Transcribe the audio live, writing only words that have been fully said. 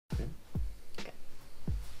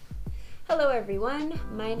Hello everyone,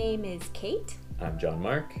 my name is Kate. I'm John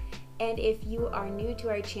Mark. And if you are new to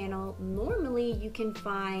our channel, normally you can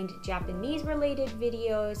find Japanese related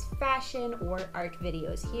videos, fashion, or art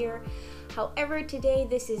videos here. However, today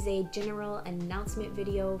this is a general announcement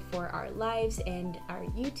video for our lives and our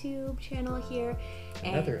YouTube channel here.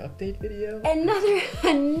 Another update video?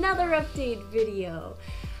 Another update video.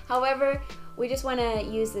 However, we just want to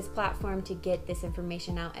use this platform to get this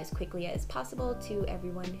information out as quickly as possible to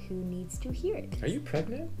everyone who needs to hear it. Are you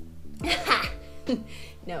pregnant?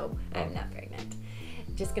 No, I'm not pregnant.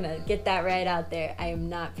 Just gonna get that right out there. I am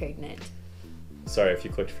not pregnant. Sorry if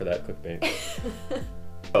you clicked for that clickbait.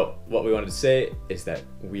 Oh, what we wanted to say is that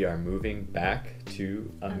we are moving back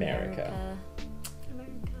to America.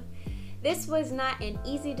 This was not an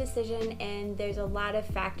easy decision, and there's a lot of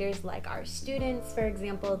factors like our students, for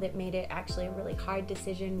example, that made it actually a really hard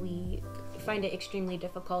decision. We find it extremely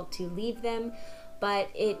difficult to leave them, but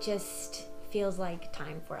it just feels like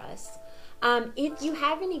time for us. If you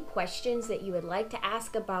have any questions that you would like to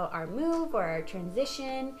ask about our move or our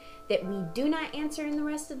transition that we do not answer in the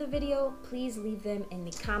rest of the video, please leave them in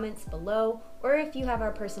the comments below. Or if you have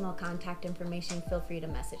our personal contact information, feel free to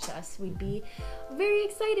message us. We'd be very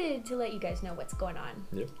excited to let you guys know what's going on.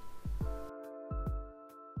 Yep.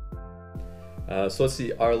 So let's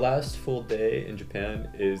see, our last full day in Japan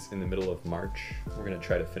is in the middle of March. We're going to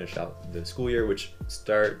try to finish out the school year, which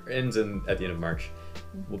ends at the end of March.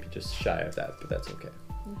 We'll be just shy of that, but that's okay.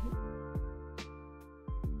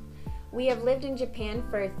 We have lived in Japan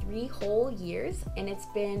for 3 whole years, and it's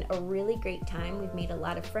been a really great time. We've made a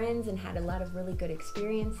lot of friends and had a lot of really good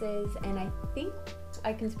experiences, and I think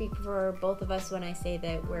I can speak for both of us when I say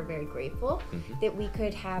that we're very grateful that we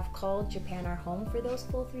could have called Japan our home for those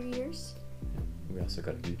full 3 years. We also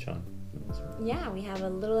got a U.S.A. Yeah, we have a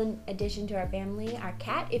little addition to our family. Our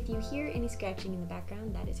cat, if you hear any scratching in the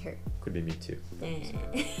background, that is her. Could be me too.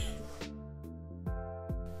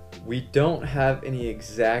 We don't have any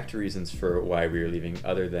exact reasons for why we are leaving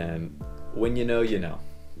other than when you know, you know.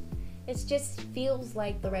 It just feels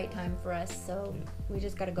like the right time for us, so we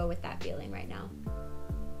just gotta go with that feeling right now.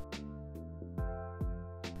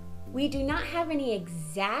 We do not have any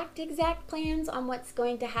exact plans on what's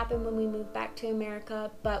going to happen when we move back to America,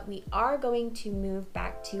 but we are going to move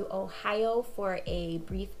back to Ohio for a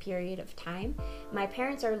brief period of time. My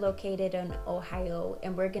parents are located in Ohio,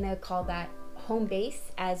 and we're gonna call that home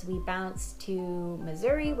base as we bounce to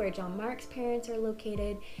Missouri, where John Mark's parents are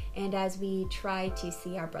located, and as we try to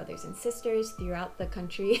see our brothers and sisters throughout the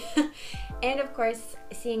country. And of course,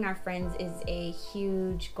 seeing our friends is a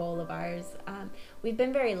huge goal of ours. We've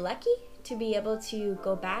been very lucky to be able to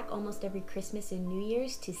go back almost every Christmas and New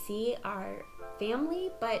Year's to see our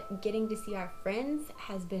family, but getting to see our friends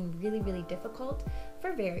has been really difficult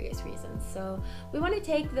for various reasons. So we want to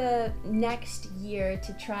take the next year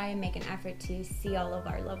to try and make an effort to see all of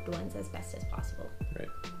our loved ones as best as possible. Right.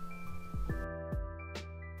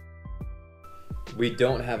 We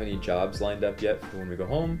don't have any jobs lined up yet for when we go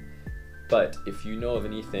home, but if you know of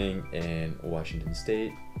anything in Washington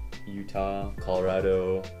State, Utah,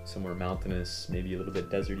 Colorado, somewhere mountainous, maybe a little bit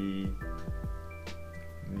deserty,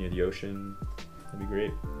 near the ocean, that'd be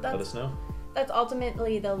great. Let us know. That's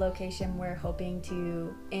ultimately the location we're hoping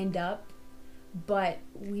to end up, but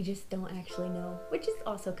we just don't actually know, which is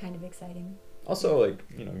also kind of exciting. Also, like,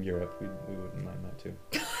 Europe, we wouldn't mind that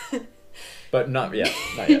too. But not yet,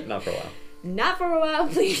 not for a while. Not for a while,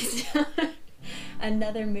 please.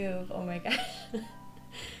 Another move, oh my gosh.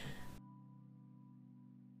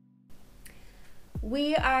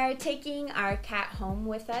 We are taking our cat home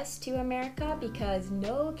with us to America because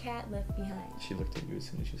no cat left behind. She looked at you as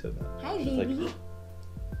soon as she said that. Hi, baby. Like,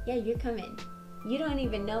 yeah, you're coming. You don't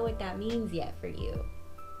even know what that means yet for you.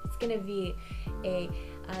 It's gonna be a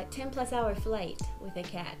 10+ hour flight with a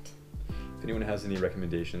cat. If anyone has any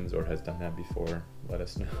recommendations or has done that before, let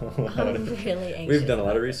us know. I'm really anxious. We've done a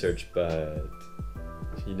lot of research, but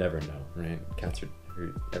you never know, right?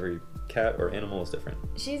 Every cat or animal is different.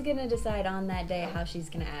 She's gonna decide on that day how she's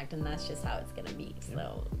gonna act, and that's just how it's gonna be.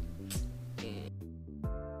 So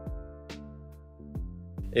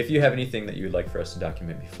if you have anything that you would like for us to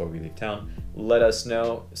document before we leave town, let us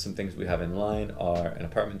know. Some things we have in line are an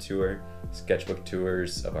apartment tour, sketchbook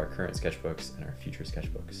tours of our current sketchbooks and our future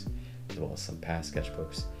sketchbooks, as well as some past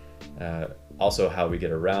sketchbooks. Also how we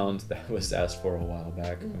get around, that was asked for a while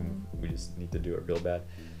back. We just need to do it real bad.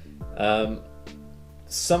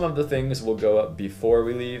 Some of the things will go up before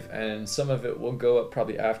we leave, and some of it will go up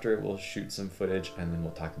probably after. We'll shoot some footage, and then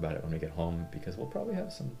we'll talk about it when we get home, because we'll probably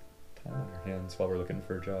have some time on our hands while we're looking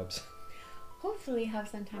for jobs. Hopefully have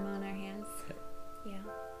some time on our hands. Yeah.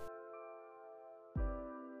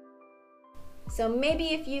 So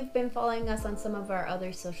maybe if you've been following us on some of our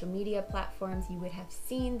other social media platforms, you would have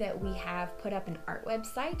seen that we have put up an art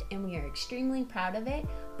website and we are extremely proud of it.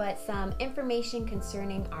 But some information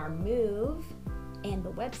concerning our move and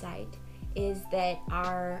the website is that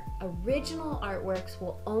our original artworks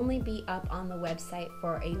will only be up on the website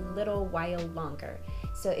for a little while longer.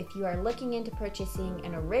 So if you are looking into purchasing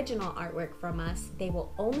an original artwork from us, they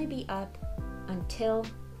will only be up until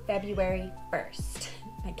February 1st.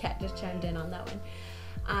 My cat just chimed in on that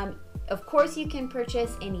one. Of course, you can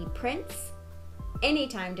purchase any prints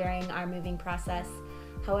anytime during our moving process.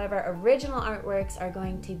 However, original artworks are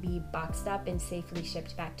going to be boxed up and safely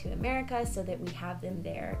shipped back to America so that we have them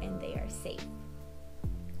there and they are safe.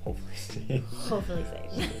 Hopefully safe. Hopefully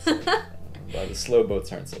safe. Well, the slow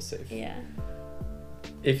boats aren't so safe. Yeah.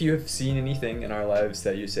 If you have seen anything in our lives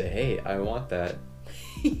that you say, hey, I want that,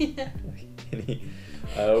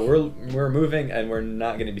 we're moving and we're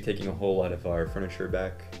not going to be taking a whole lot of our furniture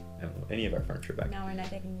back. Any of our furniture back. No, we're not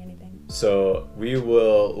taking anything. So we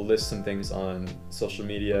will list some things on social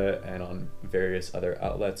media and on various other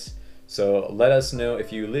outlets. So let us know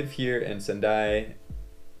if you live here in Sendai.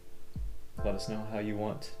 Let us know how you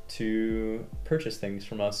want to purchase things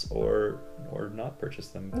from us or not purchase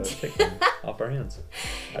them, but take them off our hands.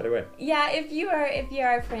 Either way. Yeah, if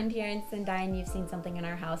you're a friend here in Sendai and you've seen something in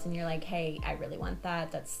our house and you're like, hey, I really want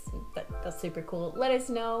that. That's super cool. Let us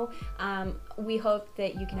know. We hope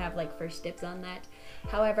that you can have like first dibs on that.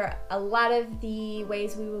 However, a lot of the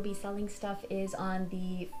ways we will be selling stuff is on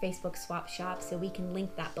the Facebook swap shop, so we can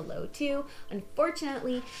link that below too.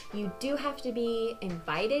 Unfortunately, you do have to be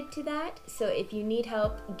invited to that. So if you need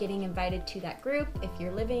help getting invited to that group, if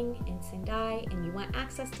you're living in Sendai and you want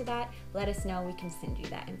access to that, let us know. We can send you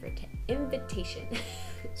that invitation.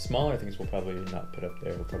 Smaller things we'll probably not put up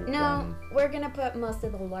there. We'll probably we're gonna put most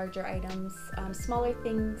of the larger items. Smaller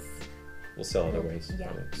things we'll sell other ways.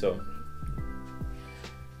 Yeah. So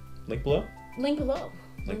link below. Link below.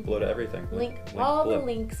 Link below to everything. Link all below. The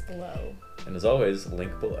links below. And as always,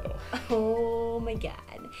 link below. Oh my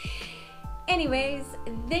god. Anyways,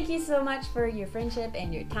 thank you so much for your friendship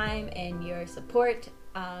and your time and your support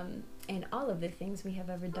and all of the things we have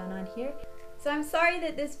ever done on here. So I'm sorry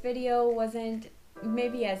that this video wasn't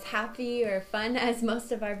maybe as happy or fun as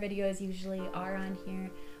most of our videos usually are on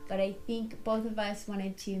here, but I think both of us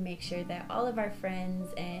wanted to make sure that all of our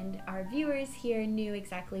friends and our viewers here knew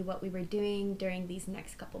exactly what we were doing during these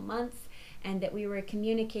next couple months and that we were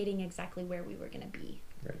communicating exactly where we were going to be.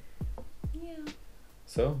 Right. Yeah.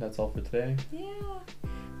 So that's all for today. Yeah.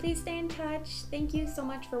 Please stay in touch. Thank you so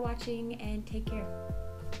much for watching and take care.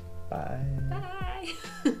 Bye. Bye.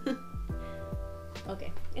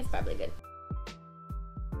 Okay, it's probably good.